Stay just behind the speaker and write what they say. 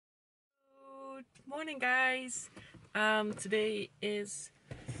Morning, guys. Today is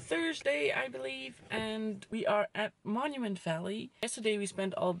Thursday, I believe, and we are at Monument Valley. Yesterday we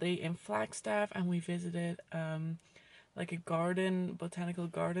spent all day in Flagstaff and we visited like a garden, botanical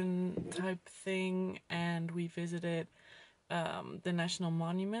garden type thing, and we visited the national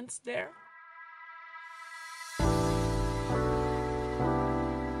monuments there.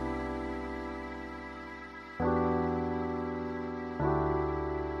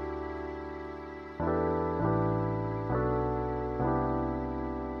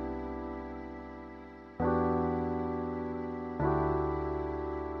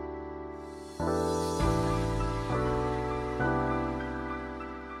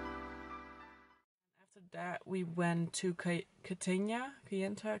 That we went to Catania,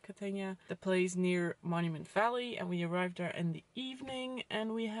 the place near Monument Valley, and we arrived there in the evening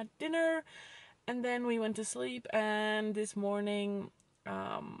and we had dinner and then we went to sleep. And this morning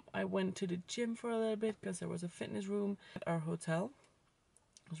I went to the gym for a little bit because there was a fitness room at our hotel.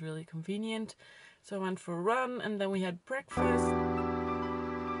 It was really convenient, so I went for a run and then we had breakfast.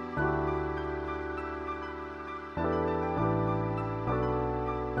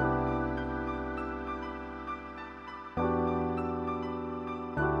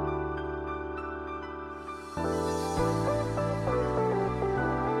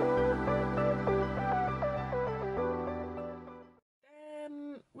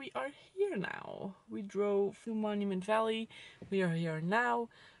 We are here now. We drove to Monument Valley. We are here now.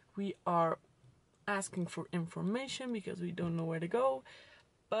 We are asking for information because we don't know where to go.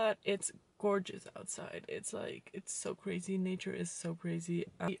 But it's gorgeous outside. It's so crazy. Nature is so crazy.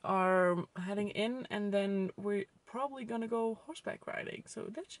 We are heading in and then we're probably gonna go horseback riding. So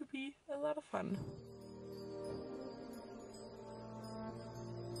that should be a lot of fun.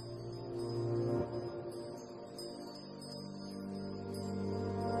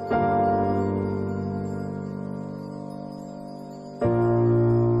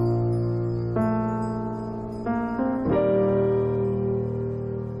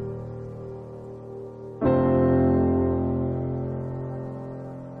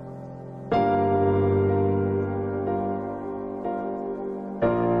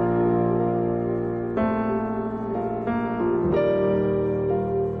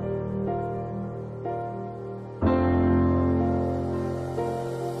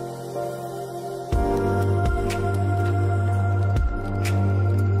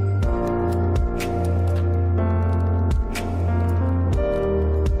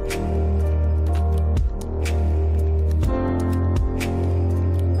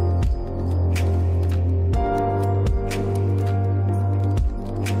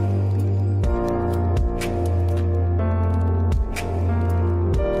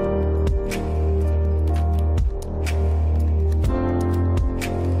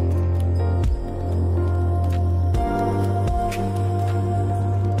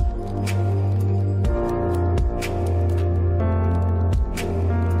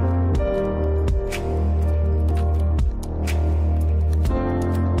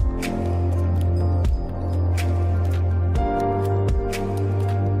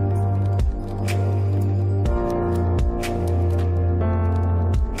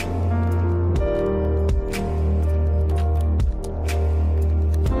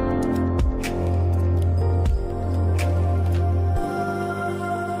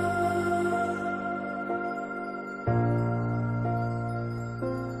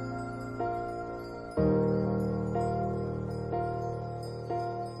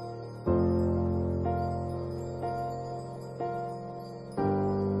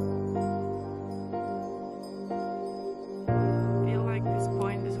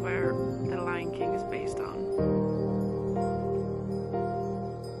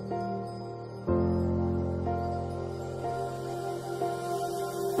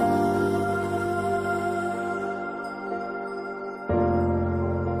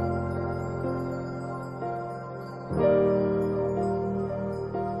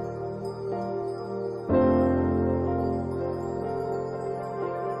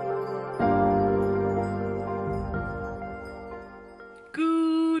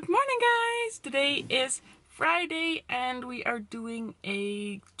 Today is Friday and we are doing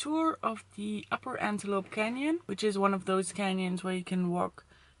a tour of the Upper Antelope Canyon, which is one of those canyons where you can walk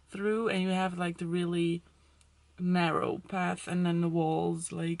through and you have like the really narrow path and then the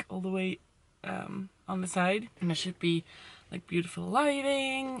walls like all the way on the side, and there should be like beautiful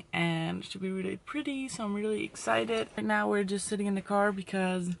lighting and it should be really pretty, so I'm really excited. Right now we're just sitting in the car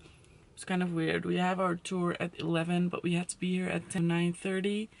because it's kind of weird. We have our tour at 11 but we had to be here at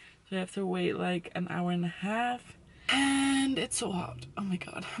 9:30. We have to wait like an hour and a half. And it's so hot. Oh my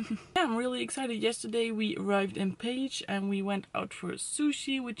god. Yeah, I'm really excited. Yesterday we arrived in Page and we went out for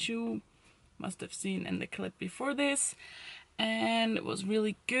sushi, which you must have seen in the clip before this. And it was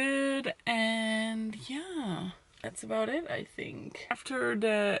really good. And yeah, that's about it, I think. After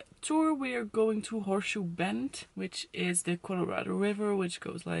the tour we are going to Horseshoe Bend, which is the Colorado River, which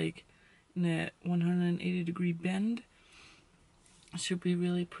goes like in a 180-degree bend. It should be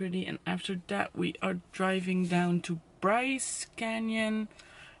really pretty. And after that we are driving down to Bryce Canyon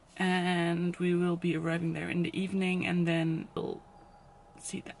and we will be arriving there in the evening, and then we'll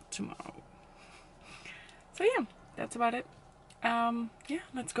see that tomorrow. So yeah, that's about it. Yeah,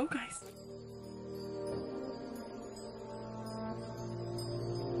 let's go, guys.